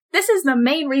this is the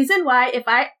main reason why if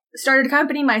I started a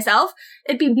company myself,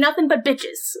 it'd be nothing but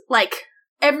bitches. Like,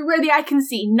 everywhere the eye can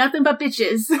see, nothing but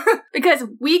bitches. Because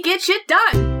we get shit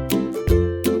done.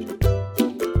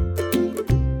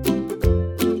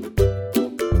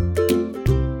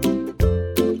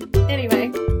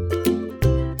 Anyway.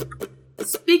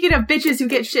 Speaking of bitches who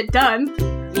get shit done.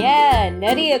 Yeah,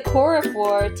 Nnedi,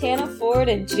 Okorafor, Tana Ford,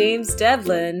 and James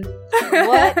Devlin.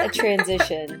 What a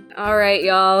transition. All right,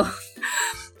 y'all.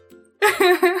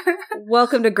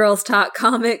 Welcome to Girls Talk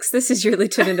Comics. This is your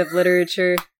Lieutenant of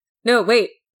Literature. No, wait.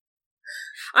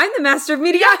 I'm the Master of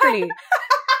Mediocrity.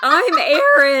 I'm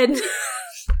Erin.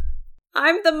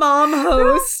 I'm the mom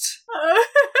host.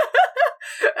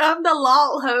 I'm the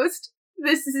lol host.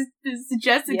 This is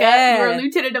Jessica, your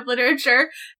Lieutenant of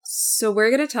Literature. So we're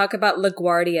going to talk about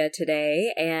LaGuardia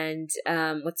today, and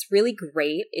what's really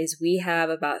great is we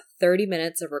have about 30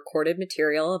 minutes of recorded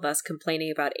material of us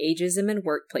complaining about ageism in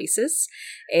workplaces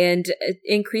and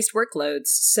increased workloads.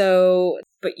 So,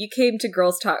 but you came to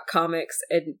Girls Talk Comics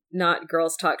and not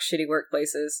Girls Talk Shitty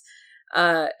Workplaces.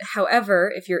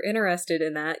 However, if you're interested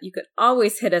in that, you could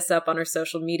always hit us up on our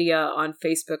social media on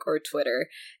Facebook or Twitter,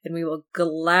 and we will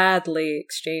gladly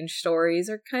exchange stories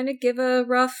or kind of give a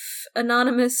rough,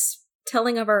 anonymous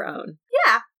telling of our own.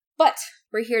 Yeah. But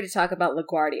we're here to talk about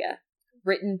LaGuardia,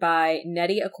 written by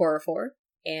Nnedi Okorafor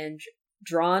and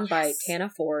drawn by Tana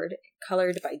Ford,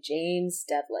 colored by James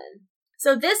Devlin.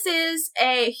 So this is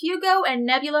a Hugo and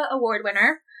Nebula Award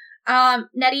winner.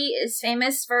 Nnedi is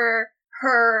famous for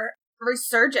her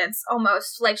resurgence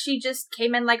almost. Like, she just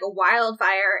came in like a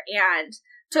wildfire and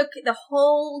took the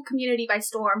whole community by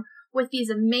storm with these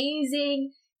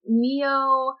amazing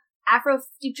neo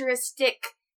Afrofuturistic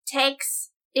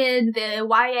takes in the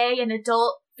YA and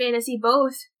adult fantasy,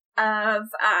 both of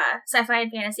sci-fi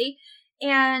and fantasy,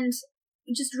 and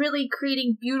just really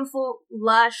creating beautiful,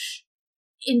 lush,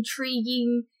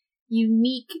 intriguing,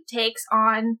 unique takes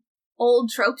on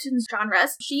old tropes and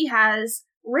genres. She has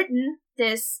written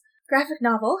this graphic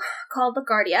novel called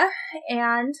LaGuardia,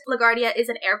 and LaGuardia is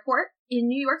an airport in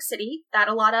New York City that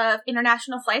a lot of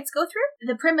international flights go through.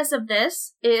 The premise of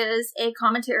this is a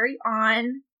commentary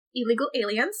on illegal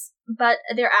aliens, but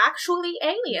they're actually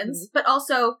aliens, but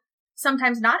also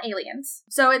sometimes not aliens.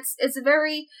 So it's a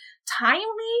very timely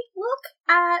look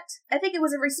at, I think it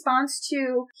was a response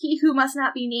to He Who Must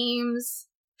Not Be Named's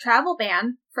travel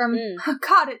ban from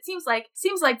God, it seems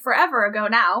like forever ago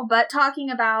now, but talking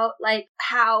about like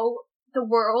how the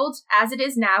world as it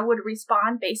is now would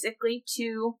respond basically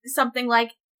to something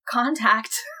like contact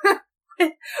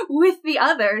with the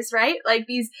others, right? Like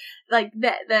these, like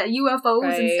the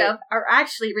UFOs and stuff are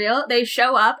actually real. They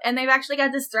show up and they've actually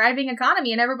got this thriving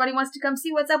economy and everybody wants to come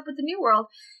see what's up with the new world.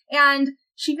 And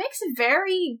she makes a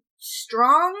very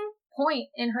strong point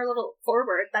in her little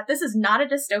foreword that this is not a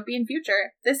dystopian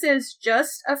future. This is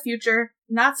just a future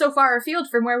not so far afield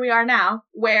from where we are now,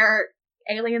 where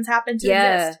aliens happen to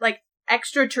exist. Like,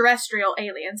 extraterrestrial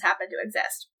aliens happen to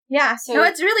exist. Yeah, so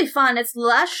it's really fun. It's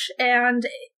lush, and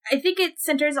I think it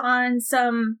centers on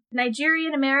some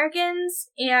Nigerian Americans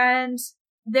and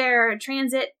their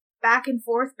transit back and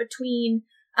forth between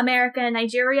America and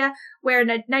Nigeria, where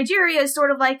Nigeria is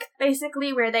sort of like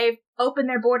basically where they've opened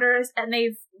their borders and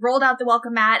they've rolled out the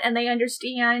welcome mat and they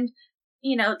understand,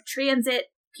 you know, transit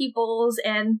peoples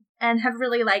and have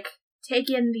really like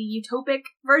taken the utopic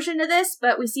version of this,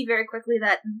 but we see very quickly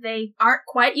that they aren't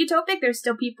quite utopic. There's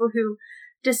still people who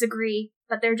disagree,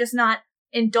 but they're just not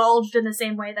indulged in the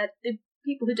same way that the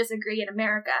people who disagree in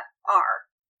America are.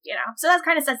 You know, so that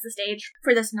kind of sets the stage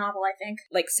for this novel, I think.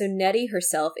 Like, so Nnedi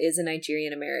herself is a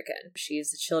Nigerian American. She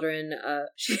is a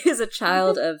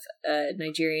child of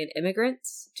Nigerian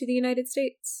immigrants to the United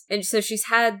States. And so she's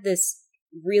had this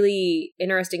really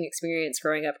interesting experience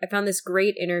growing up. I found this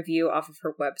great interview off of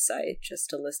her website, just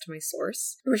to list my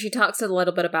source, where she talks a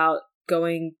little bit about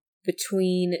going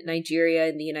between Nigeria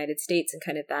and the United States and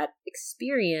kind of that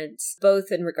experience, both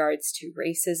in regards to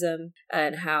racism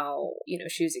and how, you know,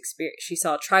 she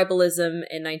saw tribalism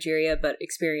in Nigeria, but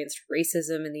experienced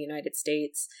racism in the United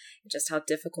States, and just how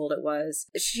difficult it was.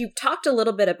 She talked a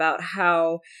little bit about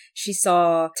how she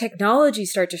saw technology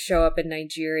start to show up in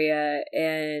Nigeria,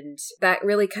 and that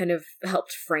really kind of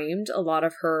helped framed a lot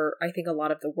of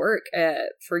the work.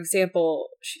 For example,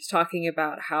 she's talking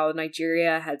about how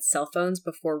Nigeria had cell phones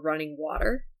before running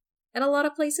water in a lot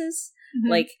of places. Mm-hmm.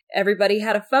 Like, everybody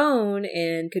had a phone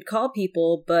and could call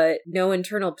people, but no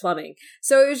internal plumbing.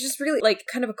 So it was just really like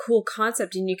kind of a cool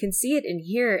concept, and you can see it in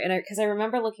here. And because I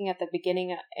remember looking at the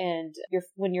beginning and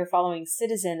when you're following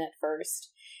Citizen at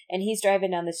first, and he's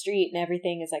driving down the street and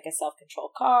everything is like a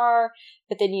self-controlled car,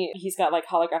 but then he's got like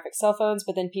holographic cell phones,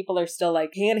 but then people are still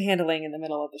like handling in the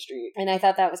middle of the street. And I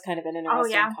thought that was kind of an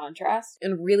interesting contrast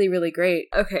and really, really great.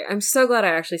 Okay, I'm so glad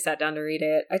I actually sat down to read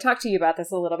it. I talked to you about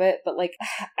this a little bit, but like,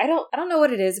 I don't know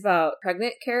what it is about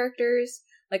pregnant characters.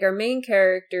 Like our main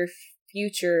character,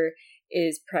 Future,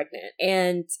 is pregnant,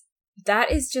 and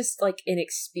that is just like an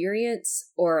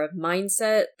experience or a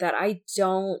mindset that I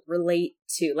don't relate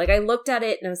to. Like I looked at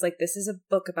it and I was like, this is a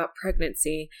book about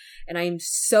pregnancy and I am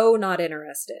so not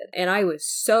interested. And I was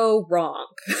so wrong.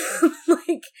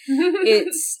 Like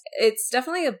it's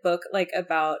definitely a book like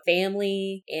about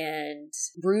family and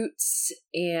roots,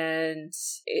 and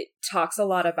it talks a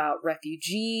lot about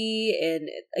refugee and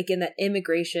again that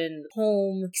immigration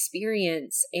home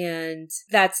experience, and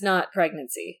that's not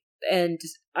pregnancy. And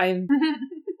I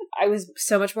was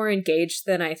so much more engaged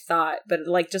than I thought, but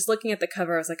like just looking at the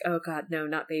cover, I was like, oh God, no,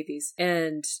 not babies.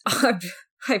 And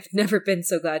I've never been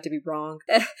so glad to be wrong.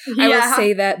 I will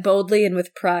say that boldly and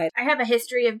with pride. I have a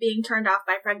history of being turned off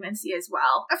by pregnancy as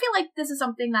well. I feel like this is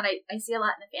something that I see a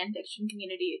lot in the fan fiction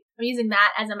community. I'm using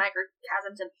that as a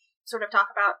microcosm to sort of talk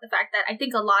about the fact that I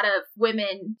think a lot of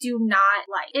women do not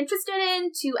like interested in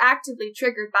to actively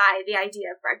triggered by the idea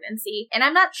of pregnancy. And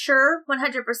I'm not sure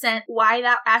 100% why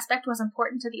that aspect was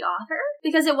important to the author,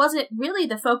 because it wasn't really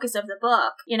the focus of the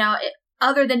book,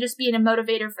 other than just being a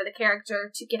motivator for the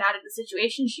character to get out of the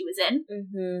situation she was in.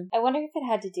 Mm-hmm. I wonder if it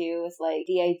had to do with like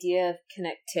the idea of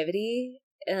connectivity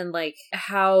and like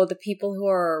how the people who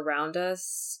are around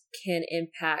us can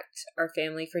impact our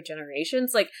family for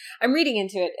generations. Like I'm reading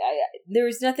into it. There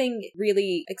was nothing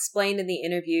really explained in the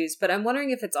interviews, but I'm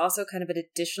wondering if it's also kind of an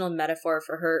additional metaphor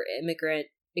for her immigrant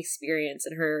experience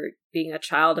and her being a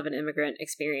child of an immigrant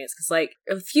experience, because like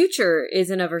Future is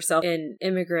in of herself an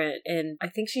immigrant, and I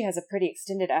think she has a pretty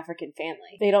extended African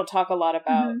family. They don't talk a lot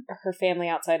about her family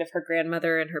outside of her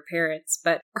grandmother and her parents,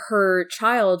 but her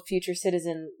child, future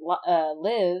citizen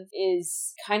Liv,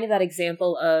 is kind of that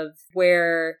example of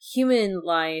where human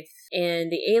life and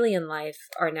the alien life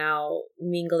are now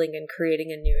mingling and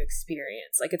creating a new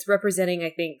experience. Like it's representing, I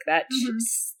think, that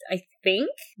I think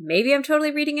maybe I'm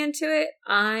totally reading into it.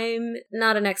 I'm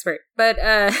not an expert, but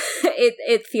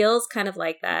it feels kind of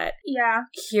like that. Yeah.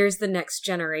 Here's the next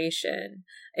generation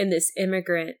and this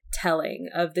immigrant telling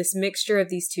of this mixture of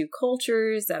these two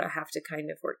cultures that have to kind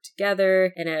of work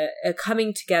together, and a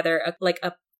coming together, like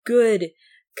a good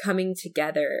coming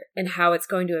together, and how it's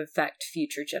going to affect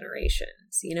future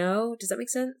generations. Does that make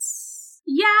sense?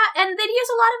 Yeah, and they use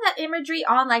a lot of that imagery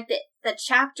on like the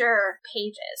chapter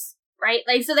pages. Right?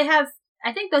 Like, so they have,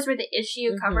 I think those were the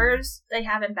issue covers they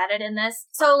have embedded in this.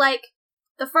 So, like,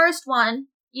 the first one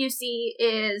you see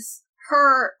is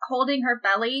her holding her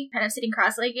belly, kind of sitting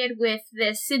cross-legged with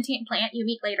this sentient plant you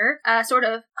meet later, sort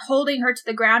of holding her to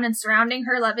the ground and surrounding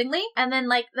her lovingly. And then,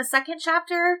 like, the second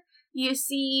chapter, you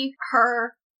see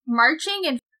her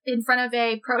marching in front of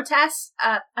a protest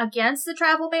against the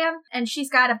travel ban, and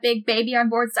she's got a big baby on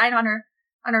board sign on her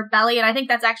belly, and I think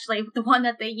that's actually the one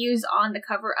that they use on the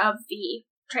cover of the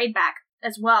trade back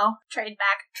as well. Trade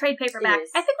paperback.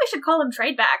 I think we should call them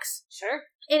trade backs. Sure.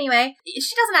 Anyway,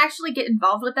 she doesn't actually get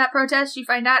involved with that protest. You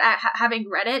find out having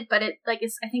read it, but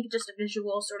it's I think just a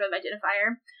visual sort of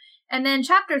identifier. And then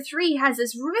chapter 3 has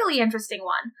this really interesting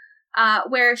one,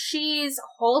 where she's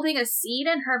holding a seed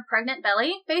in her pregnant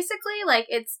belly. Basically, like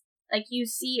it's like you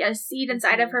see a seed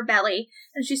inside of her belly,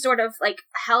 and she's sort of like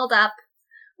held up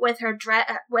with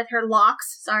her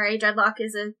locks. Sorry, dreadlock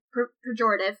is a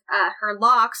pejorative. Her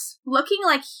locks looking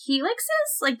like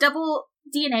helixes, like double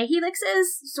DNA helixes,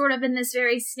 sort of in this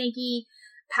very snaky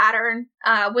pattern,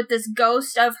 with this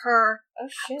ghost of her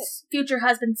future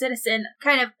husband citizen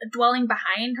kind of dwelling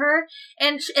behind her.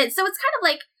 And so it's kind of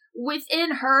like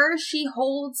within her, she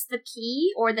holds the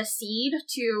key or the seed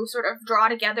to sort of draw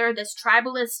together this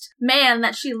tribalist man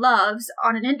that she loves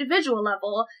on an individual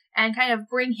level and kind of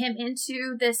bring him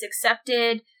into this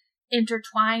accepted,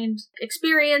 intertwined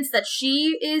experience that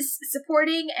she is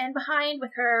supporting and behind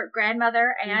with her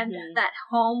grandmother and that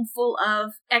home full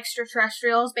of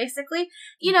extraterrestrials, basically.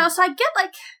 So I get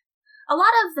like a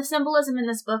lot of the symbolism in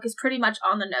this book is pretty much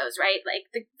on the nose, right?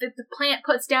 Like the plant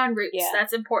puts down roots.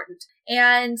 That's important.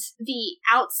 And the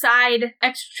outside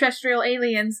extraterrestrial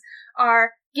aliens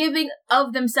are giving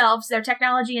of themselves, their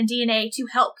technology and DNA, to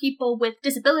help people with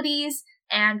disabilities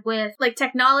and with like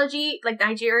technology. Like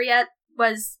Nigeria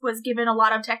was given a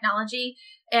lot of technology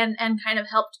and kind of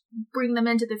helped bring them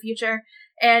into the future.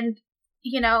 And,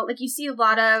 like you see a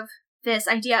lot of this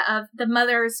idea of the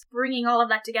mothers bringing all of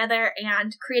that together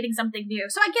and creating something new.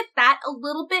 So I get that a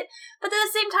little bit, but at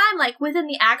the same time, like, within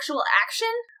the actual action,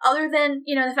 other than,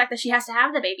 you know, the fact that she has to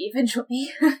have the baby eventually,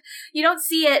 you don't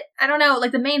see it, I don't know,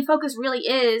 like, the main focus really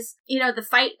is, you know, the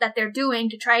fight that they're doing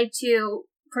to try to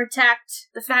protect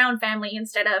the found family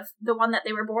instead of the one that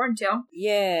they were born to.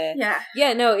 Yeah.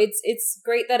 No, it's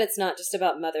great that it's not just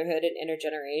about motherhood and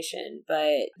intergeneration,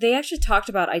 but they actually talked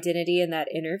about identity in that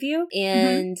interview,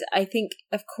 and I think,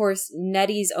 of course,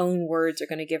 Nnedi's own words are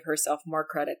going to give herself more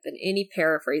credit than any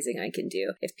paraphrasing I can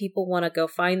do. If people want to go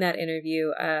find that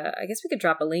interview, I guess we could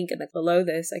drop a link below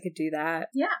this. I could do that.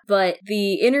 Yeah. But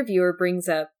the interviewer brings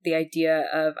up the idea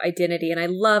of identity, and I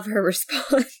love her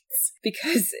response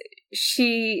because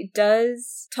she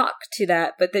does talk to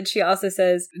that, but then she also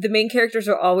says the main characters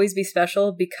will always be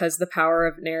special because the power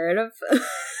of narrative.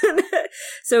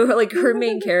 So, like, her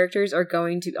main characters are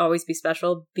going to always be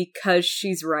special because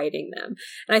she's writing them.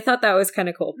 And I thought that was kind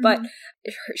of cool. But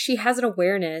she has an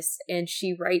awareness, and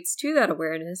she writes to that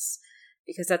awareness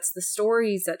because that's the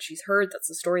stories that she's heard, that's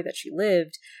the story that she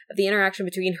lived, of the interaction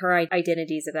between her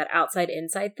identities, of that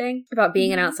outside-inside thing, about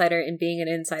being an outsider and being an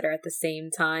insider at the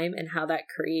same time, and how that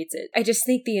creates it. I just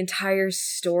think the entire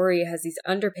story has these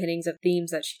underpinnings of themes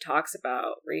that she talks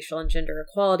about: racial and gender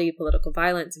equality, political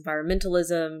violence,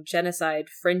 environmentalism, genocide,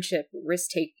 friendship,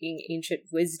 risk-taking, ancient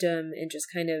wisdom, and just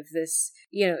kind of this,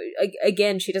 you know,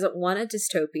 again, she doesn't want a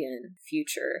dystopian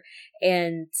future.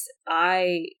 And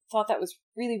I thought that was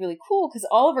really, really cool, because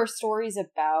all of our stories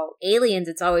about aliens,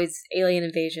 it's always alien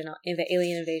invasion,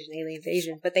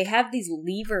 but they have these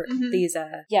lever books, is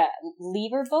that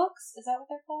what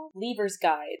they're called? Lever's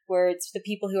Guide, where it's the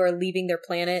people who are leaving their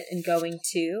planet and going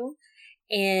to.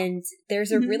 And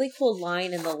there's a really cool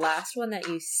line in the last one that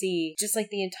you see, just like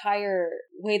the entire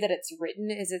way that it's written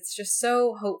is it's just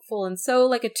so hopeful and so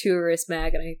like a tourist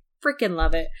mag, and I freaking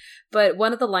love it. But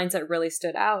one of the lines that really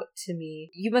stood out to me: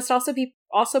 you must also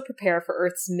prepare for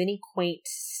Earth's many quaint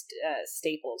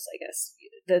staples, I guess.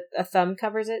 A thumb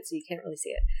covers it, so you can't really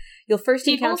see it. You'll first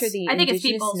encounter the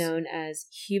indigenous known as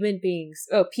human beings.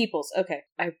 Oh, peoples. Okay.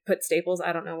 I put staples.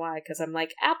 I don't know why, because I'm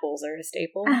like, apples are a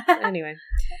staple. Anyway.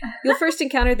 You'll first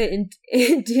encounter the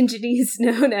indigenous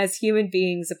known as human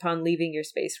beings upon leaving your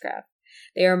spacecraft.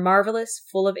 They are marvelous,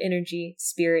 full of energy,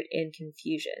 spirit, and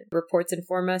confusion. Reports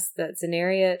inform us that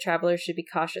Zenaria travelers should be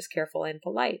cautious, careful, and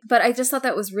polite. But I just thought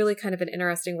that was really kind of an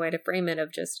interesting way to frame it,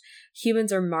 of just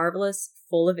humans are marvelous,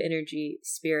 full of energy,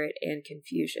 spirit, and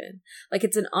confusion. Like,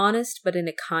 it's an honest but in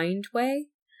a kind way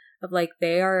of, like,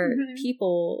 they are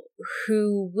people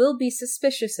who will be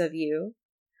suspicious of you,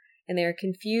 and they are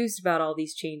confused about all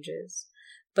these changes,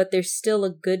 but there's still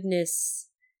a goodness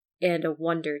and a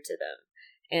wonder to them.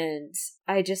 And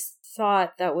I just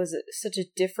thought that was such a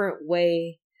different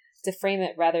way to frame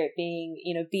it, rather it being,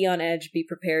 you know, be on edge, be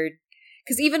prepared.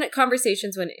 Because even at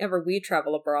conversations whenever we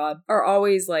travel abroad are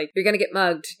always like, you're going to get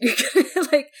mugged. You're gonna,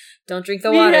 like, don't drink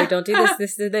the water. Don't do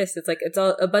this, this. It's like, it's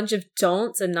all a bunch of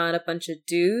don'ts and not a bunch of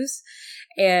do's.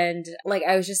 And like,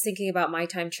 I was just thinking about my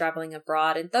time traveling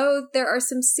abroad, and though there are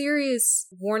some serious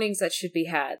warnings that should be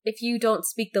had, if you don't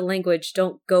speak the language,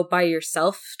 don't go by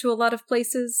yourself to a lot of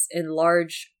places in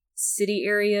large city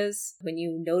areas when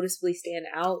you noticeably stand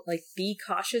out. Like, be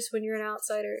cautious when you're an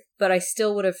outsider. But I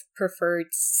still would have preferred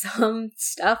some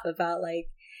stuff about, like,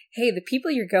 hey, the people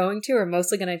you're going to are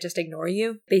mostly going to just ignore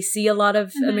you. They see a lot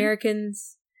of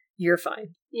Americans. You're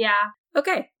fine. Yeah.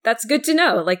 Okay, that's good to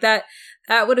know. Like, that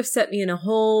would have set me in a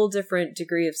whole different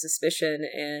degree of suspicion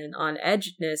and on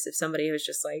edgeness if somebody was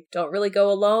just like, don't really go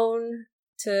alone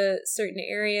to certain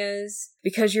areas.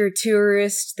 Because you're a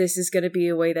tourist, this is going to be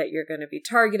a way that you're going to be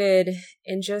targeted,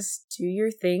 and just do your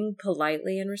thing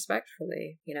politely and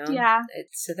respectfully, you know? Yeah.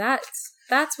 So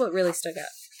that's what really stuck out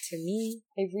to me.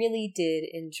 I really did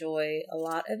enjoy a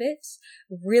lot of it.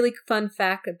 Really fun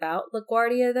fact about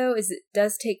LaGuardia, though, is it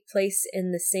does take place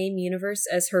in the same universe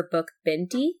as her book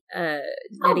Benti. Nnedi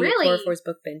Okorafor's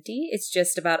book Benti. It's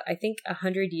just about, I think,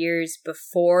 100 years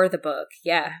before the book.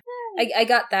 Yeah. I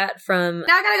got that from...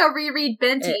 Now I gotta go reread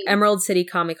Benti. Emerald City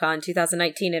Comic Con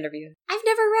 2019 interview. I've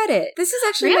never read it. This is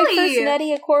actually my first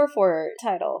Nnedi Okorafor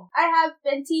title. I have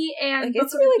Benti and like, Book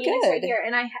it's of really the Phoenix good right here,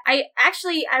 and I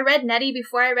read Nnedi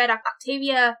before I read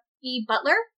Octavia E.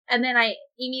 Butler, and then I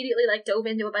immediately dove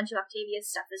into a bunch of Octavia's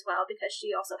stuff as well, because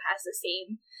she also has the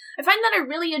same... I find that I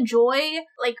really enjoy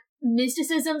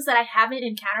mysticisms that I haven't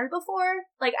encountered before.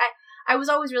 Like, I was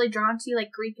always really drawn to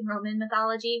Greek and Roman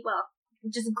mythology. Well,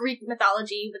 just Greek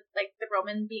mythology with the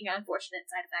Roman being an unfortunate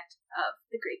side effect of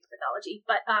the Greek mythology,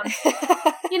 but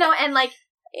you know, and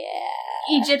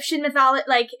Egyptian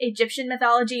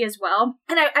mythology as well.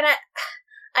 And I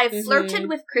I've flirted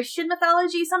with Christian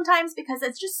mythology sometimes because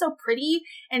it's just so pretty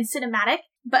and cinematic,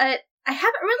 but I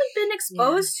haven't really been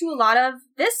exposed to a lot of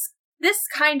this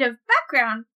kind of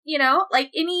background, you know,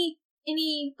 like any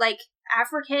like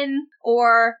African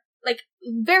or like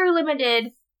very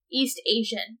limited East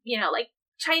Asian, you know, like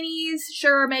Chinese,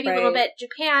 sure, maybe a little bit,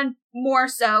 Japan more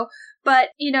so, but,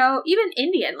 you know, even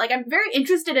Indian. Like, I'm very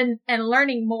interested in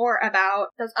learning more about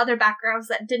those other backgrounds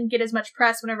that didn't get as much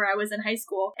press whenever I was in high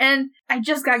school. And I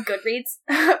just got Goodreads.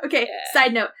 Okay,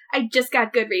 side note, I just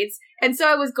got Goodreads. And so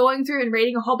I was going through and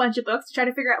rating a whole bunch of books to try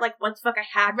to figure out, like, what the fuck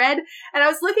I had read. And I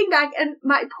was looking back, and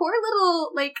my poor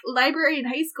little, like, library in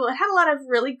high school, it had a lot of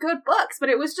really good books, but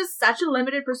it was just such a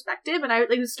limited perspective, and I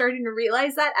was starting to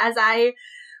realize that as I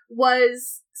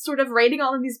was sort of rating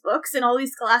all of these books and all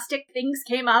these scholastic things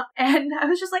came up, and I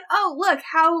was just like, oh, look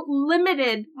how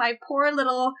limited my poor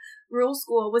little rural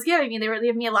school was giving me. They were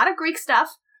giving me a lot of Greek stuff.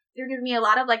 They were giving me a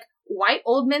lot of, like, white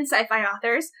old men sci-fi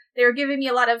authors. They were giving me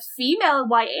a lot of female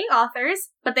YA authors,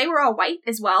 but they were all white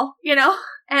as well, you know?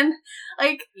 And,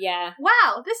 like,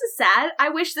 wow, this is sad. I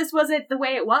wish this wasn't the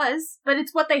way it was, but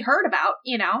it's what they heard about,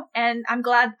 you know? And I'm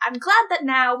glad that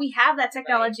now we have that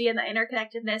technology and the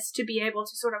interconnectedness to be able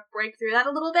to sort of break through that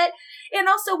a little bit. And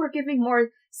also we're giving more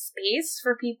space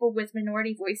for people with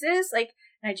minority voices, like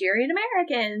Nigerian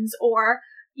Americans or,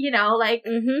 you know, like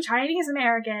Chinese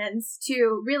Americans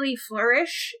to really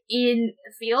flourish in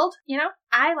the field. You know,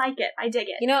 I like it. I dig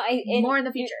it. You know, more in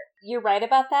the future. You're right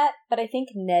about that, but I think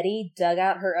Nnedi dug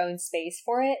out her own space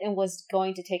for it and was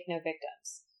going to take no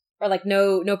victims. Or, like,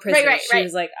 no prisoners. She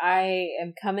was like, I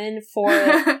am coming for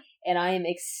it, and I am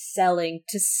excelling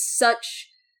to such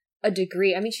a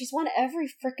degree. I mean, she's won every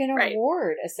freaking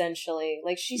award, essentially.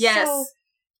 Like, she's so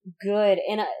good.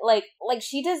 And, like,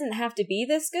 she doesn't have to be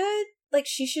this good. Like,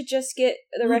 she should just get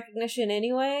the recognition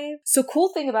anyway. So, cool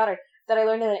thing about her that I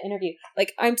learned in an interview.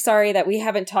 Like, I'm sorry that we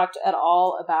haven't talked at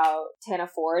all about Tana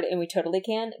Ford, and we totally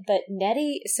can. But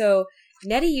Nnedi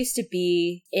used to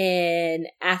be an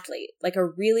athlete, like a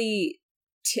really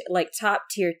top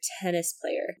tier tennis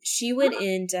player. She went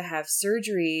in to have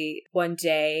surgery one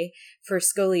day for a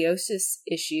scoliosis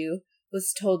issue.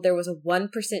 Was told there was a 1%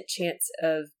 chance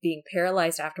of being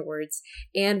paralyzed afterwards,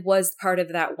 and was part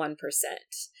of that 1%.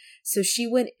 So she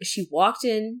walked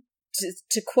in,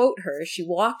 to quote her, she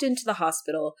walked into the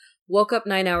hospital, woke up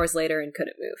 9 hours later and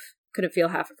couldn't move, couldn't feel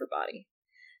half of her body.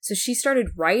 So she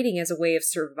started writing as a way of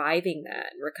surviving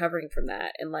that and recovering from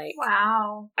that. And, like,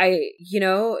 wow,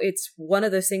 it's one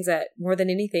of those things that more than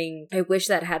anything, I wish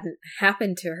that hadn't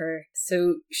happened to her.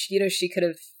 So, she could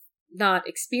have not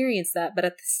experienced that, but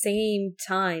at the same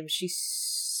time, she's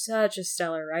such a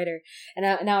stellar writer.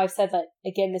 And now I've said that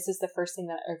again, this is the first thing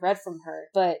that I've read from her,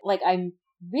 but, like, I'm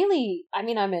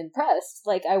impressed.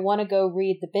 Like, I want to go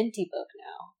read the Binti book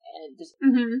now and just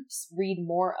read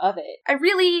more of it. I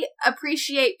really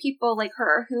appreciate people like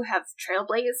her who have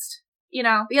trailblazed, you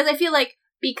know, because I feel like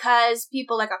because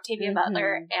people like Octavia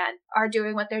Butler and are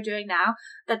doing what they're doing now,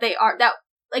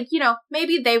 like, you know,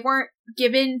 maybe they weren't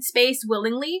given space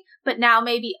willingly, but now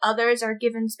maybe others are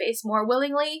given space more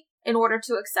willingly in order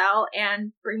to excel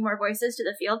and bring more voices to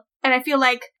the field. And I feel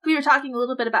like we were talking a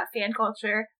little bit about fan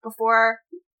culture before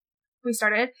we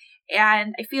started,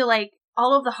 and I feel like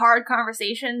all of the hard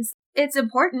conversations, it's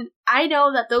important. I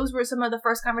know that those were some of the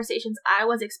first conversations I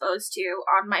was exposed to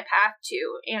on my path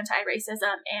to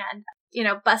anti-racism and, you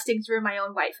know, busting through my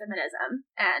own white feminism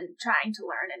and trying to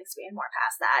learn and expand more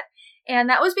past that. And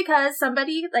that was because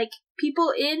somebody, like,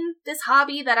 people in this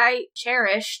hobby that I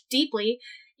cherish deeply,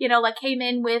 you know, like, came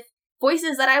in with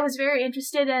voices that I was very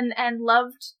interested in and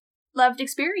loved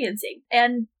experiencing.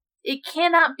 And it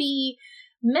cannot be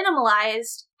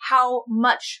minimalized how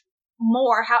much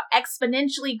more, how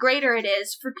exponentially greater it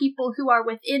is for people who are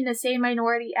within the same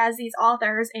minority as these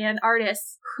authors and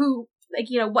artists who, like,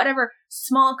 you know, whatever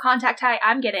small contact high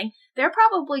I'm getting, they're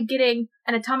probably getting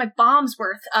an atomic bomb's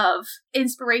worth of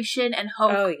inspiration and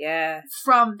hope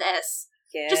from this.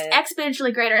 Yeah. Just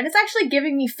exponentially greater. And it's actually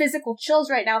giving me physical chills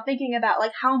right now thinking about,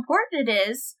 like, how important it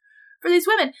is for these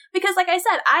women. Because, like I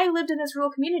said, I lived in this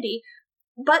rural community,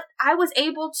 but I was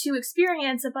able to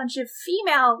experience a bunch of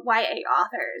female YA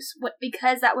authors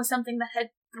because that was something that had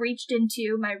reached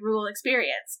into my rural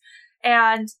experience.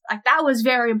 And, like, that was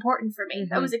very important for me.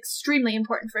 That was extremely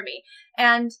important for me.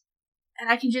 And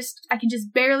I can just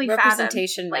barely fathom.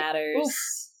 Representation matters. Oof.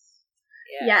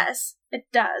 Yeah. Yes, it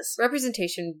does.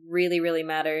 Representation really, really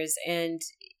matters. And,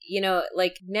 you know,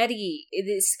 like, Nnedi,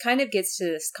 this kind of gets to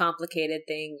this complicated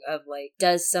thing of, like,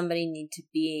 does somebody need to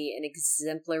be an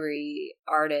exemplary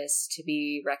artist to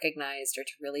be recognized or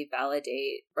to really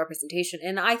validate representation?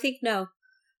 And I think no.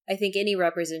 I think any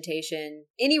representation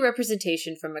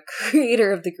from a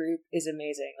creator of the group is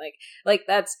amazing. Like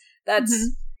that's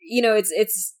you know,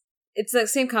 it's the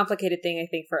same complicated thing, I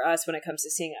think, for us when it comes to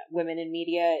seeing women in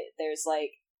media. There's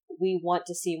like, we want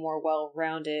to see more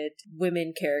well-rounded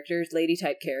women characters,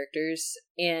 lady-type characters,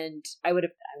 and I would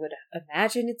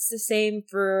imagine it's the same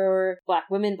for Black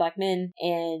women, Black men,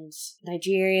 and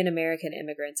Nigerian American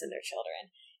immigrants and their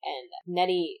children. And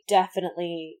Nnedi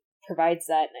definitely provides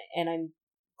that, and I'm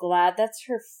glad that's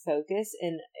her focus,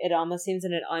 and it almost seems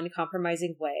in an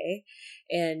uncompromising way,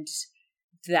 and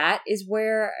that is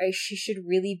where she should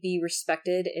really be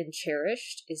respected and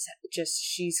cherished, is just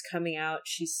she's coming out,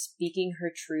 she's speaking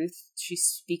her truth, she's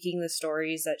speaking the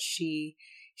stories that she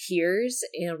hears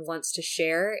and wants to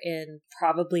share and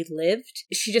probably lived.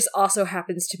 She just also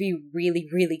happens to be really,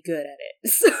 really good at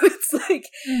it. So it's like,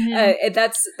 and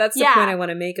that's the point I want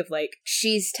to make of like,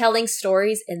 she's telling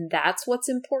stories and that's what's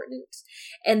important.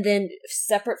 And then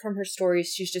separate from her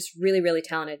stories, she's just really, really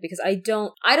talented, because I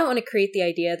don't want to create the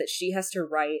idea that she has to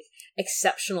write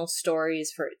exceptional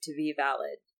stories for it to be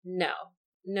valid. No.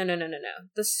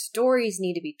 The stories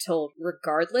need to be told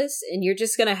regardless, and you're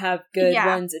just gonna have good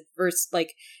ones at first.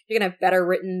 Like, you're gonna have better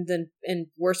written and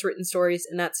worse written stories,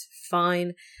 and that's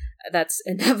fine. That's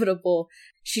inevitable.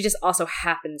 She just also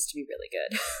happens to be really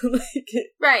good.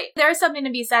 Right. There is something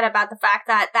to be said about the fact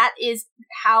that that is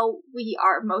how we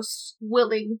are most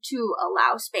willing to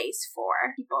allow space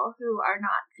for people who are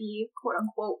not the quote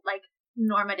unquote like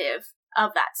normative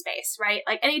of that space, right?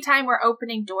 Like, anytime we're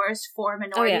opening doors for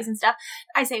minorities and stuff,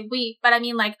 I say we, but I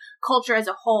mean like culture as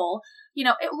a whole, you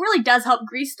know, it really does help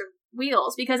grease the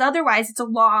wheels, because otherwise it's a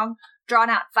long, drawn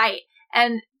out fight.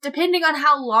 And depending on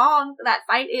how long that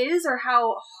fight is or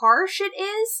how harsh it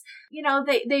is, you know,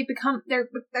 they become,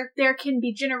 there can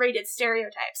be generated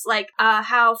stereotypes, like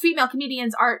how female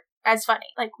comedians aren't as funny,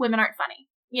 like women aren't funny,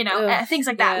 you know, things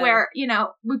like that, where, you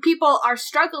know, when people are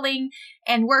struggling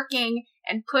and working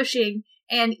and pushing,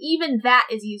 and even that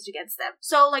is used against them.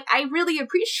 So, like, I really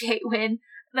appreciate when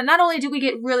not only do we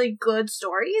get really good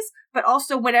stories, but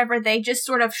also whenever they just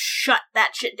sort of shut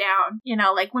that shit down. You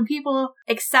know, like when people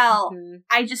excel,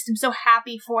 I just am so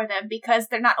happy for them, because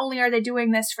they're not only are they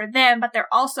doing this for them, but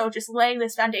they're also just laying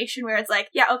this foundation where it's like,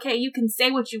 yeah, okay, you can say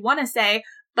what you want to say,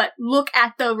 but look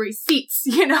at the receipts,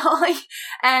 you know, like,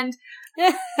 and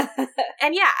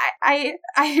yeah, I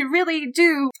really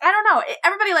do. I don't know.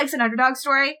 Everybody likes an underdog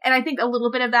story, and I think a little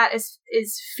bit of that is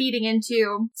feeding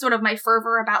into sort of my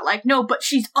fervor about like, no, but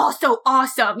she's also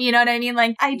awesome. You know what I mean?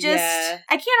 Like, I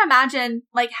can't imagine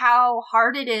like how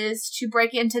hard it is to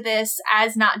break into this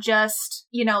as not just,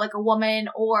 you know, like a woman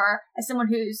or as someone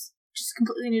who's just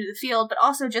completely new to the field, but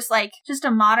also just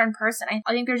a modern person.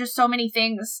 I think there's just so many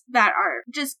things that are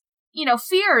just, you know,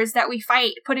 fears that we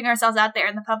fight putting ourselves out there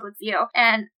in the public view.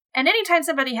 And anytime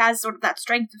somebody has sort of that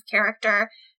strength of character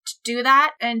to do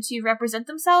that and to represent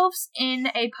themselves in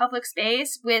a public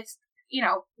space with, you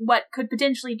know, what could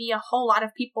potentially be a whole lot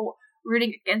of people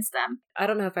rooting against them. I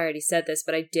don't know if I already said this,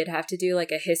 but I did have to do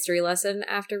like a history lesson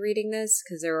after reading this,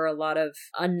 because there were a lot of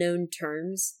unknown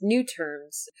terms, new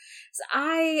terms. So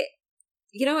I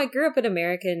grew up in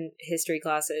American history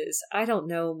classes. I don't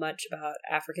know much about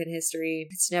African history.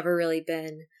 It's never really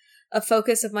been a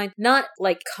focus of mine. Not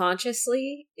like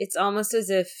consciously. It's almost as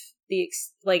if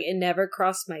it never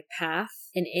crossed my path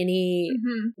in any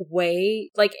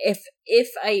way. Like if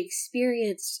I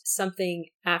experienced something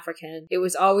African, it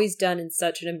was always done in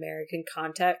such an American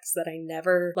context that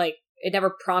it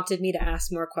never prompted me to ask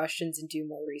more questions and do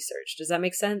more research. Does that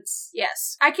make sense?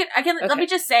 Yes. I can, okay. Let me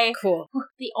just say, cool.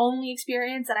 The only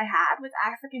experience that I had with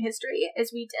African history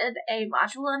is we did a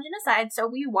module on genocide. So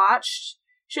we watched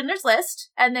Schindler's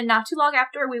List, and then not too long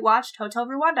after we watched Hotel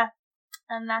Rwanda.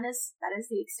 And that is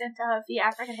the extent of the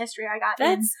African history I got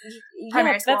in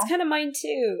primary school. That's kind of mine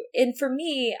too. And for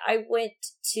me, I went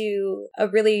to a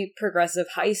really progressive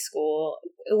high school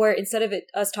where instead of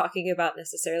us talking about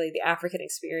necessarily the African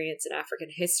experience and African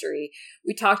history,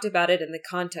 we talked about it in the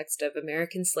context of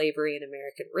American slavery and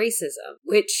American racism,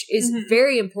 which is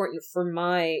very important for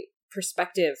my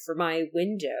perspective, for my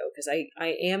window, because I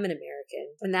am an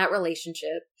American, and that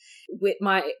relationship with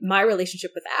my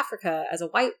relationship with Africa as a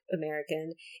white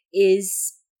American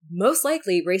is most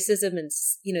likely racism and,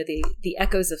 you know, the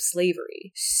echoes of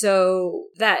slavery. So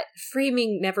that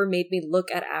framing never made me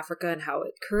look at Africa and how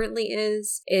it currently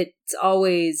is. It's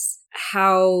always,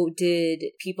 how did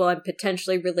people I'm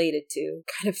potentially related to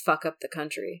kind of fuck up the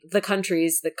countries,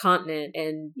 the continent,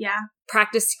 and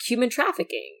practice human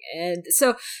trafficking. And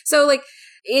so like,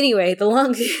 anyway, the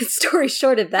long story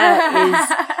short of that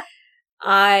is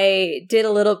I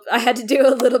had to do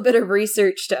a little bit of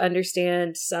research to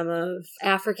understand some of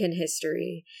African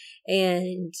history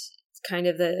and kind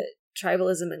of the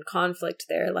tribalism and conflict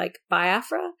there. Like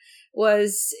Biafra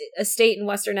was a state in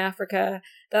Western Africa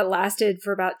that lasted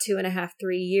for about 2.5,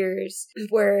 3 years,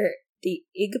 where the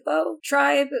Igbo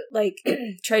tribe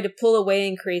tried to pull away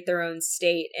and create their own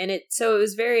state. And it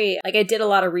was very, I did a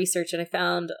lot of research and I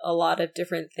found a lot of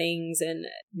different things. And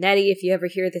Nnedi, if you ever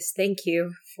hear this, thank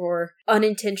you for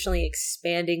unintentionally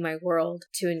expanding my world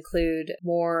to include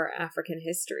more African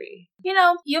history.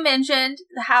 You mentioned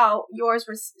how yours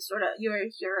was sort of, your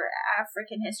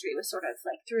African history was sort of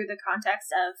through the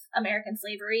context of American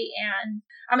slavery. And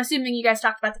I'm assuming you guys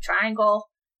talked about the triangle,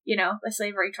 the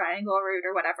slavery triangle route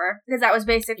or whatever, because that was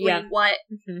basically what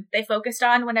they focused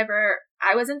on whenever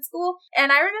I was in school.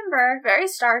 And I remember very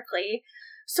starkly,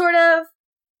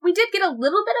 we did get a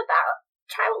little bit about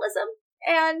tribalism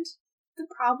and the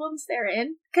problems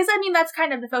therein. Because, that's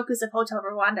kind of the focus of Hotel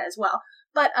Rwanda as well.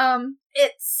 But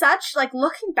it's such,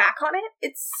 looking back on it,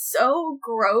 it's so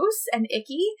gross and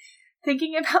icky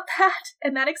thinking about that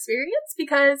and that experience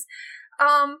because,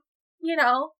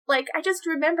 I just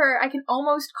remember I can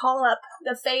almost call up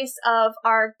the face of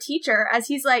our teacher as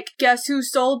he's like, guess who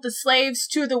sold the slaves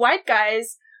to the white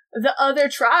guys? The other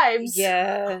tribes.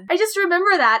 Yeah. I just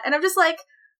remember that. And I'm just like,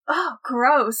 oh,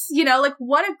 gross.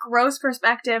 What a gross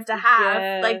perspective to have.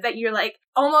 Yeah. That you're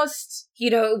almost...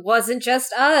 it wasn't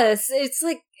just us. It's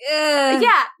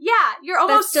Yeah. You're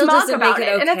almost smug about it.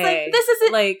 Okay. And it's this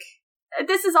isn't...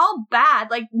 this is all bad.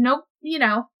 Nope.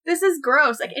 This is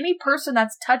gross. Any person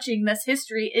that's touching this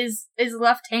history is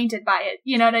left tainted by it.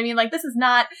 You know what I mean? This is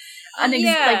not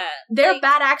their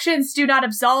bad actions do not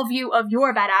absolve you of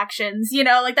your bad actions.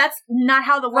 That's not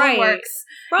how the world works.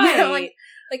 Right.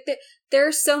 There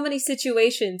are so many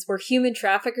situations where human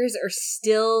traffickers are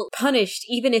still punished,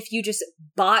 even if you just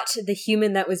bought the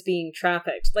human that was being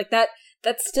trafficked.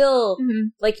 That's still,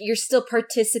 you're still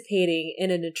participating in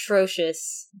an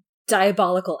atrocious,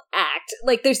 diabolical act.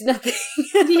 There's nothing.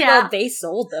 Well, they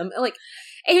sold them.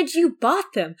 And you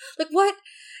bought them. What?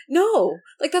 No.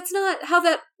 That's not how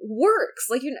that works.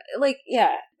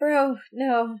 Bro,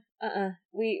 no.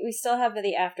 We still have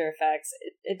the after effects.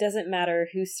 It doesn't matter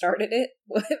who started it.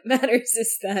 What matters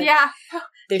is that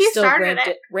there's still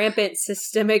rampant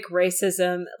systemic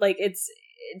racism. It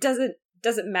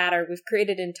doesn't matter. We've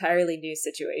created an entirely new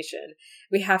situation.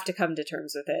 We have to come to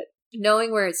terms with it.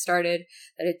 Knowing where it started,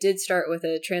 that it did start with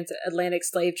a transatlantic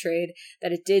slave trade,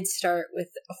 that it did start with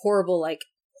horrible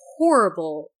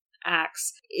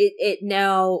acts. It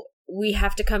now, we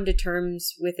have to come to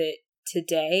terms with it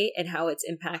today and how it's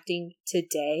impacting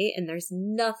today. And there's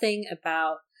nothing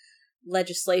about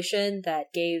legislation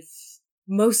that gave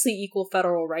mostly equal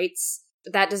federal rights.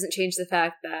 That doesn't change the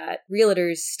fact that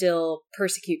realtors still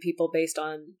persecute people based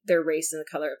on their race and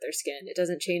the color of their skin. It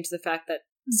doesn't change the fact that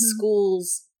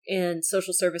schools and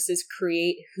social services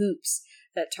create hoops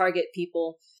that target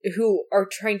people who are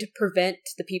trying to prevent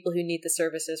the people who need the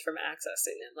services from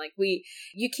accessing them.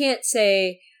 You can't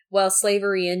say, well,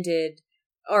 slavery ended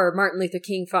or Martin Luther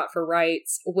King fought for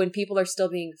rights when people are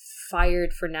still being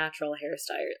fired for natural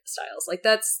hairstyles.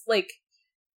 That's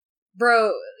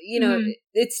bro,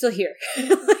 it's still here.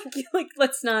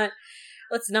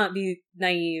 Let's not be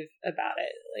naive about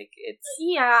it.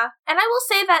 Yeah. And I will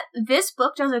say that this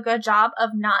book does a good job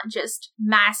of not just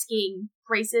masking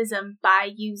racism by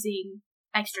using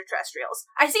extraterrestrials.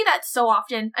 I see that so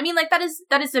often. That is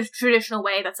the traditional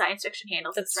way that science fiction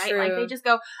handles this, right? True. They just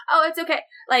go, oh, it's okay.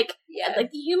 The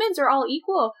humans are all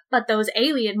equal, but those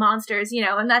alien monsters,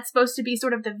 and that's supposed to be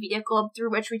sort of the vehicle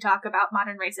through which we talk about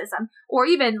modern racism, or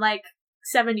even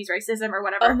 70s racism or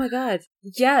whatever. Oh my god.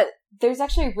 Yeah, there's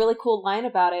actually a really cool line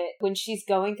about it when she's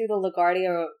going through the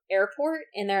LaGuardia airport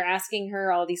and they're asking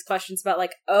her all these questions about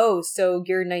oh, so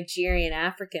you're Nigerian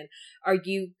African.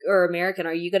 Or American,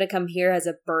 are you going to come here as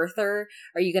a birther?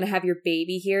 Are you going to have your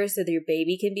baby here so that your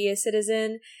baby can be a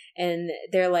citizen? And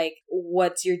they're like,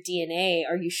 what's your DNA?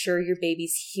 Are you sure your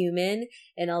baby's human?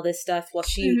 And all this stuff while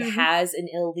she has an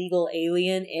illegal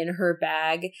alien in her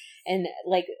bag. And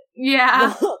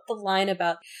the line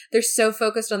about they're so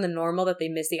focused on the normal that they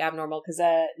miss the abnormal, because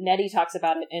Nnedi talks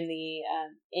about it in the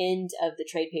end of the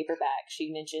trade paperback.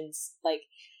 She mentions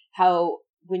how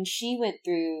when she went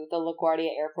through the LaGuardia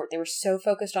airport, they were so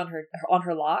focused on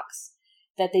her locks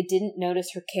that they didn't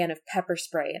notice her can of pepper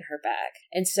spray in her bag.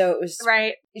 And so it was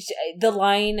the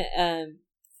line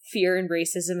fear and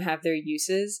racism have their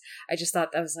uses. I just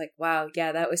thought that was wow,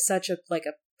 yeah, that was such a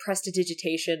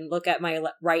prestidigitation, look at my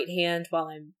right hand while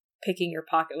I'm picking your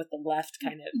pocket with the left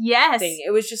kind of thing.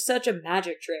 It was just such a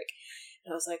magic trick.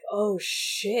 And I was like, oh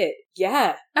shit,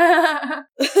 yeah.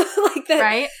 Like that.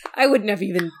 Right? I wouldn't have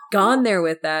even gone there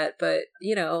with that, but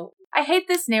I hate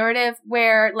this narrative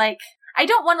where, like, I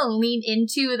don't want to lean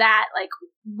into that, like,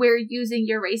 we're using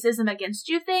your racism against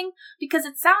you thing, because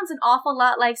it sounds an awful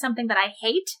lot like something that I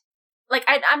hate. Like,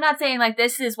 I'm not saying, like,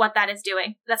 this is what that is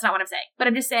doing. That's not what I'm saying. But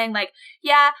I'm just saying, like,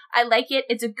 yeah, I like it.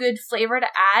 It's a good flavor to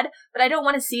add. But I don't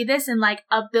want to see this in, like,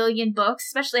 a billion books.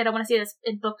 Especially, I don't want to see this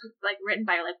in books, like, written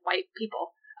by, like, white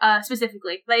people,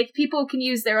 specifically. Like, people can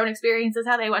use their own experiences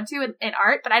how they want to in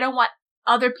art, but I don't want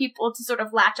other people to sort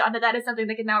of latch onto that as something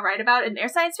they can now write about in their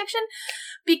science fiction.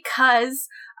 Because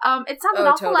it sounds an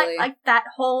awful lot like that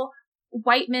whole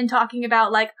white men talking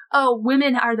about, like, oh,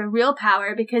 women are the real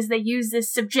power because they use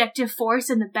this subjective force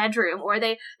in the bedroom, or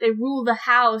they rule the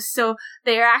house, so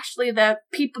they are actually the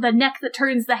people, the neck that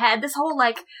turns the head. This whole,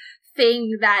 like,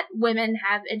 thing that women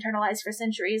have internalized for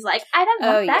centuries. Like, I don't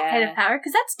want that kind of power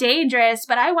because that's dangerous,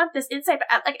 but I want this insight.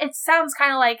 Like, it sounds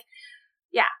kind of like,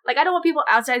 yeah, like, I don't want people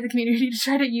outside the community to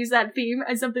try to use that theme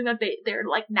as something that they're,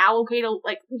 like, now okay to,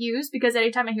 like, use, because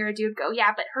anytime I hear a dude go,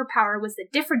 yeah, but her power was the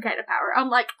different kind of power, I'm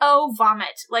like, oh,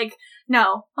 vomit. Like,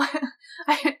 no.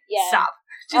 Stop.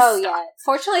 Just stop. Yeah.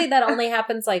 Fortunately, that only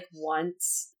happens, like,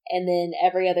 once, and then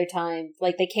every other time,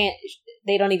 like,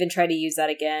 they don't even try to use that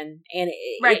again. And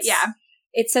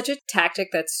it's such a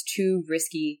tactic that's too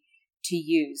risky to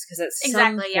use, because at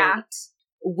some point,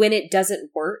 when it doesn't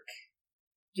work,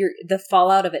 the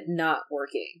fallout of it not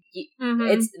working,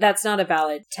 that's not a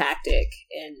valid tactic.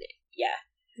 And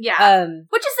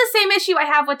which is the same issue I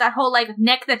have with that whole, like,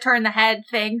 neck that turn the head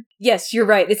thing. Yes, you're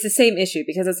right, it's the same issue,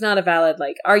 because it's not a valid,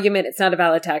 like, argument, it's not a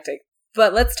valid tactic.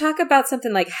 But let's talk about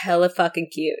something, like, hella fucking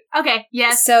cute. Okay,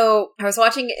 yes. So I was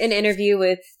watching an interview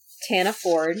with Tana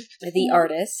Ford, the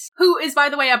artist, who is, by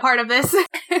the way, a part of this.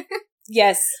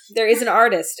 Yes, there is an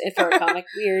artist for a comic.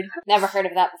 Weird. Never heard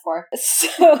of that before.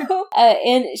 So,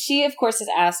 and she, of course, is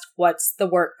asked what's the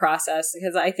work process,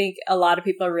 because I think a lot of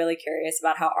people are really curious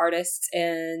about how artists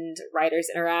and writers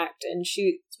interact. And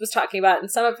she was talking about, in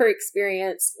some of her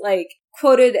experience, like,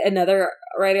 quoted another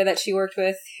writer that she worked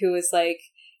with who was like,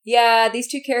 yeah, these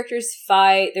two characters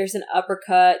fight. There's an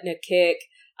uppercut and a kick.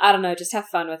 I don't know, just have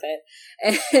fun with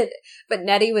it. But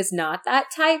Nnedi was not that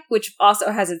type, which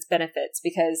also has its benefits,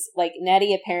 because, like,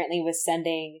 Nnedi apparently was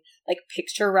sending, like,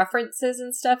 picture references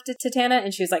and stuff to Tana,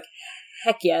 and she was like,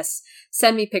 heck yes,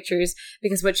 send me pictures,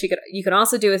 because what you can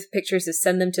also do with pictures is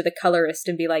send them to the colorist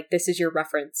and be like, this is your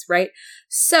reference, right?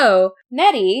 So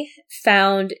Nnedi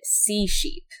found sea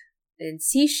sheep, and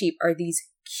sea sheep are these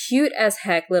cute as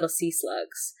heck little sea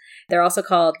slugs. They're also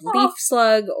called leaf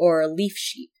slug or leaf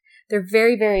sheep. They're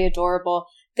very, very adorable.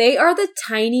 They are the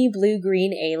tiny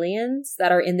blue-green aliens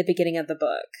that are in the beginning of the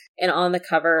book and on the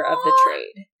cover of the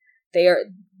trade.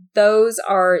 Those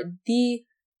are the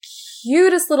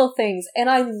cutest little things, and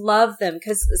I love them,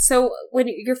 because so when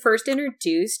you're first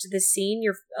introduced to the scene,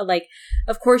 you're like,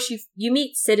 of course you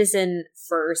meet Citizen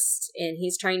first, and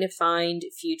he's trying to find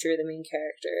Future, the main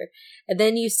character, and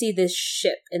then you see this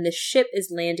ship, and the ship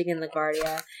is landing in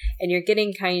LaGuardia, and you're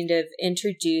getting kind of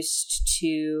introduced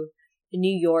to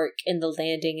New York and the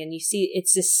landing, and you see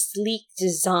it's this sleek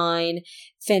design,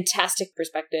 fantastic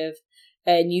perspective,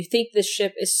 and you think the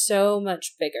ship is so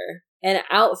much bigger. And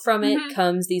out from it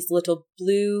comes these little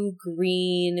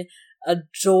blue-green,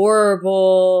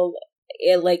 adorable,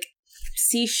 like,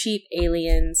 sea sheep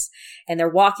aliens. And they're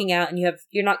walking out, and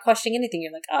you're not questioning anything.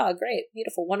 You're like, oh, great,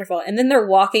 beautiful, wonderful. And then they're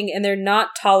walking, and they're not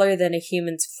taller than a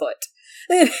human's foot.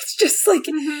 And it's just like,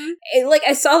 like,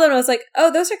 I saw them, and I was like,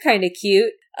 oh, those are kind of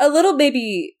cute. A little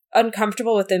maybe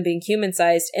uncomfortable with them being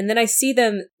human-sized. And then I see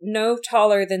them no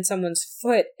taller than someone's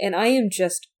foot, and I am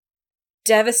just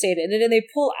devastated. And then they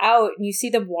pull out, and you see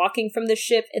them walking from the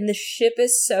ship, and the ship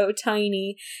is so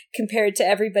tiny compared to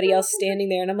everybody else standing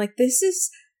there. And I'm like, this is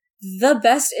the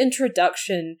best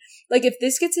introduction. Like, if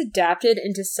this gets adapted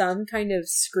into some kind of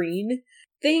screen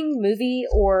thing, movie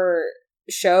or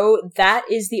show, that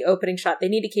is the opening shot. They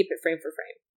need to keep it frame for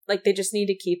frame. Like, they just need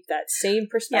to keep that same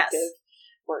perspective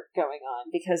work going on,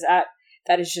 because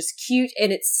that is just cute,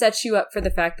 and it sets you up for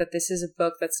the fact that this is a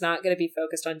book that's not going to be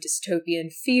focused on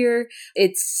dystopian fear.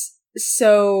 It's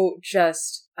so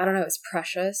just, I don't know, it's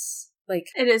precious. Like,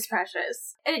 it is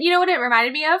precious. And you know what it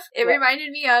reminded me of? It reminded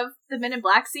me of the Men in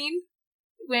Black scene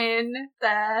when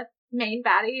the main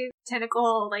baddie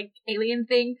tentacle, like, alien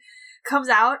thing comes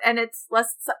out, and it's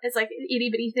like an itty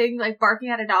bitty thing, like, barking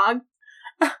at a dog.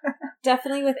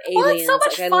 Definitely with aliens. Well, it's so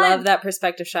much fun. I love that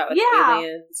perspective shot with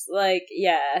aliens. Like,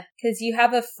 yeah, because you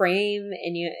have a frame,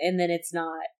 and then it's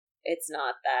not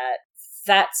that.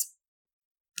 That's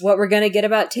what we're gonna get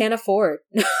about Tana Ford.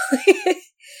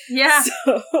 Yeah.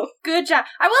 So. Good job.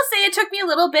 I will say it took me a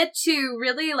little bit to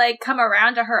really, like, come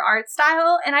around to her art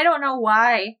style, and I don't know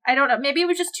why. I don't know. Maybe it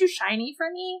was just too shiny for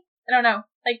me. I don't know.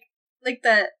 Like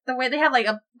the way they have, like,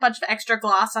 a bunch of extra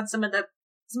gloss on some of the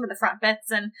front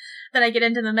bits, and then I get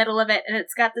into the middle of it, and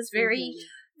it's got this very,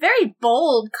 very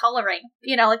bold coloring.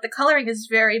 You know, like, the coloring is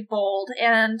very bold,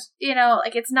 and, you know,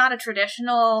 like, it's not a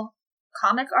traditional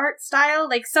comic art style.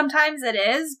 Like, sometimes it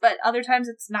is, but other times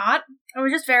it's not. It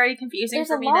was just very confusing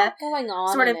for me to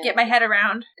sort of get my head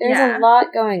around. There's a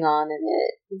lot going on in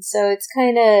it, and so it's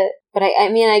kind of, but I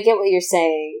mean, I get what you're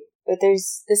saying, but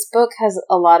this book has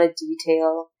a lot of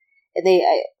detail.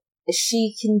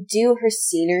 She can do her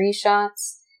scenery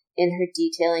shots and her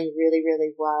detailing really,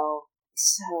 really well.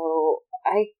 So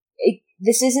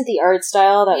this isn't the art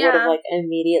style that would have, like,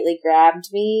 immediately grabbed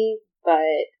me,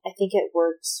 but I think it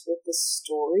works with the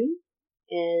story.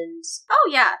 And oh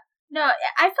yeah, no,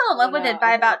 I fell in love with it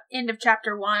by about end of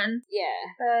chapter 1. Yeah,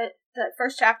 but the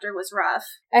first chapter was rough.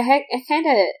 I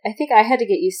think I had to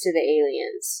get used to the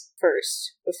aliens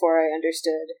first before I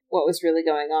understood what was really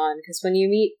going on. Because when you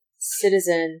meet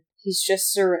Citizen, he's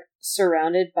just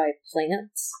surrounded by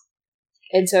plants,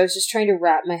 and so I was just trying to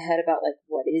wrap my head about, like,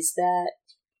 what is that?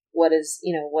 What is,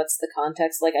 you know, what's the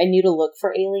context? Like, I knew to look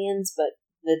for aliens, but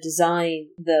the design,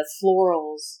 the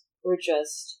florals were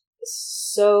just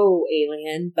so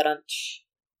alien, that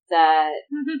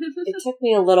it took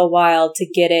me a little while to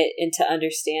get it and to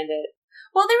understand it.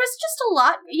 Well, there was just a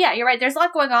lot. Yeah, you're right. There's a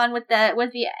lot going on with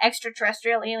the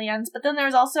extraterrestrial aliens, but then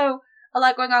there's also a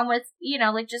lot going on with, you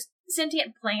know, like, just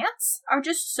sentient plants are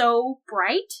just so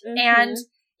bright. And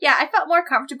yeah, I felt more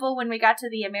comfortable when we got to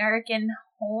the American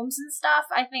homes and stuff.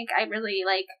 I think I really,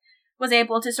 like, was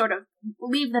able to sort of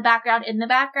leave the background in the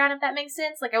background, if that makes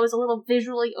sense. Like, I was a little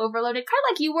visually overloaded, kind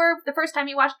of like you were the first time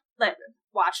you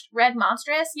read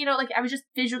Monstrous. You know, like, I was just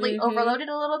visually overloaded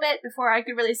a little bit before I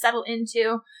could really settle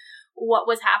into what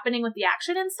was happening with the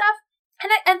action and stuff.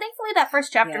 And thankfully that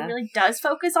first chapter really does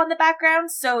focus on the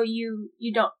background, so you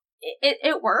don't,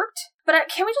 it worked. But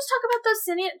can we just talk about those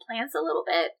sentient plants a little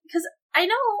bit? Because I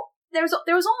know there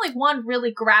was only one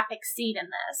really graphic scene in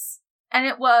this, and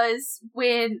it was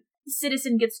when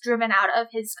Citizen gets driven out of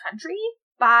his country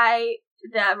by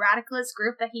the radicalist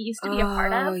group that he used to be a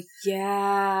part of. Oh,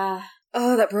 yeah.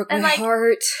 Oh, that broke my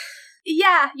heart.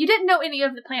 Yeah, you didn't know any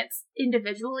of the plants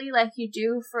individually like you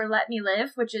do for Let Me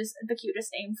Live, which is the cutest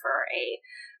name for a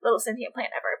little sentient plant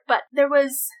ever. But there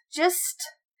was just...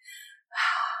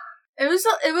 It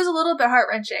was a little bit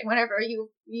heart-wrenching whenever you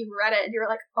read it and you were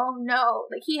like, oh no.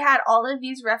 Like, he had all of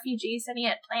these refugee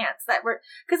sentient plants that were...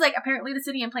 Because, like, apparently the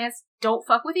sentient plants don't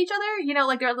fuck with each other. You know,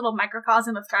 like, they're a little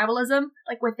microcosm of tribalism.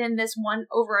 Like, within this one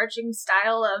overarching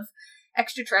style of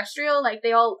extraterrestrial, like,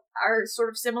 they all are sort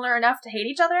of similar enough to hate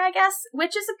each other, I guess,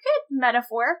 which is a good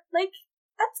metaphor. Like,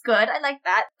 that's good. I like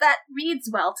that. That reads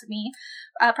well to me.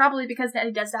 Probably because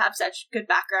Nnedi does have such good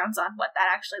backgrounds on what that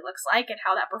actually looks like and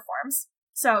how that performs.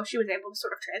 So she was able to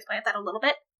sort of transplant that a little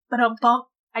bit. But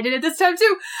I did it this time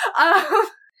too.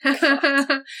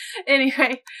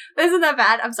 Anyway, isn't that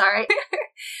bad? I'm sorry.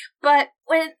 But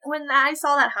when I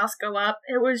saw that house go up,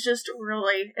 it was just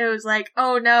really, it was like,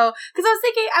 oh no. Because I was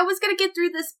thinking I was going to get through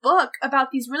this book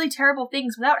about these really terrible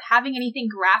things without having anything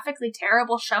graphically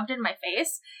terrible shoved in my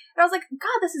face. And I was like,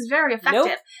 God, this is very effective.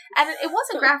 Nope. And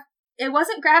it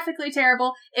wasn't graphically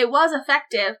terrible. It was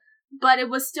effective, but it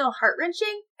was still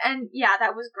heart-wrenching. And yeah,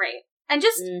 that was great. And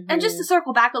just to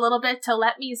circle back a little bit to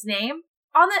Let Me's name,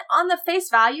 on the face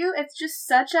value, it's just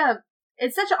such an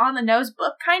on the nose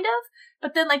book, kind of.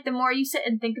 But then, like, the more you sit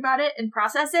and think about it and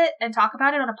process it and talk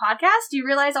about it on a podcast, you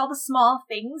realize all the small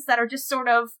things that are just sort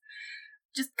of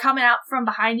just coming out from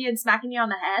behind you and smacking you on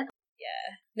the head.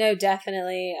 Yeah. No,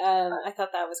 definitely. I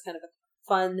thought that was kind of a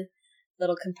fun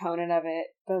little component of it.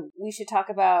 But we should talk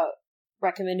about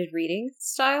recommended reading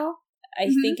style. I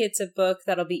think it's a book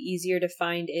that'll be easier to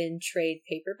find in trade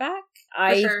paperback.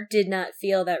 I did not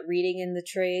feel that reading in the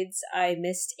trades I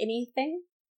missed anything.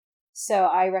 So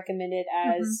I recommend it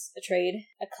as a trade,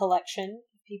 a collection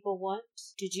if people want.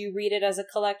 Did you read it as a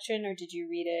collection or did you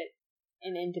read it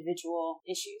in individual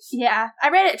issues? Yeah, I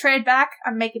read it trade back.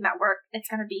 I'm making that work. It's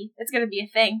gonna be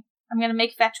a thing. I'm gonna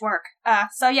make fetch work.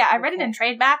 So yeah, I read it in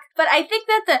trade back. But I think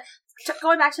that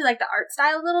going back to, like, the art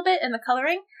style a little bit and the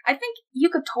coloring, I think you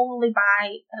could totally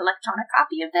buy an electronic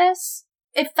copy of this.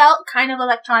 It felt kind of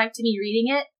electronic to me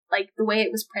reading it, like the way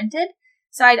it was printed.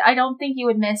 So I don't think you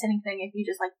would miss anything if you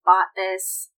just, like, bought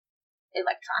this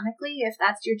electronically, if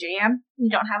that's your jam.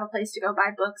 You don't have a place to go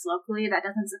buy books locally that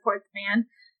doesn't support the man.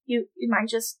 You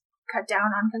might just cut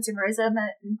down on consumerism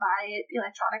and buy it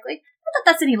electronically. that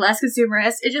that's any less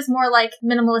consumerist. It's just more like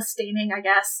minimalist staining, I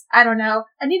guess. I don't know.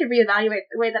 I need to reevaluate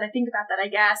the way that I think about that, I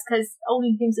guess, because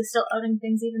owning things is still owning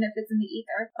things, even if it's in the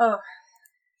ether. Oh.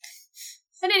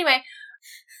 But anyway,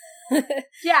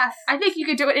 yeah, I think you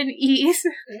could do it in ease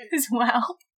as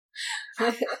well.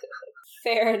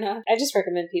 Fair enough. I just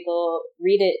recommend people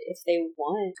read it if they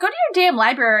want. Go to your damn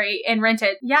library and rent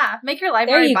it. Yeah, make your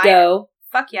library buy There you go.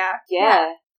 it. Fuck yeah.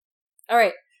 Yeah. All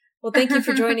right. Well, thank you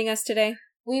for joining us today.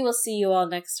 We will see you all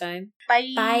next time.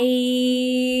 Bye.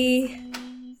 Bye.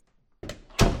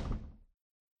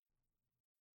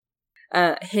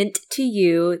 Hint to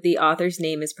you, the author's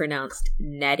name is pronounced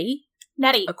Nnedi.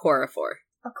 Nnedi. Okorafor.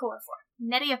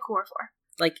 Nnedi Okorafor.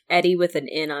 Like Eddie with an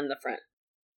N on the front.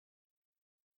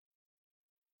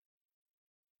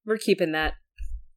 We're keeping that.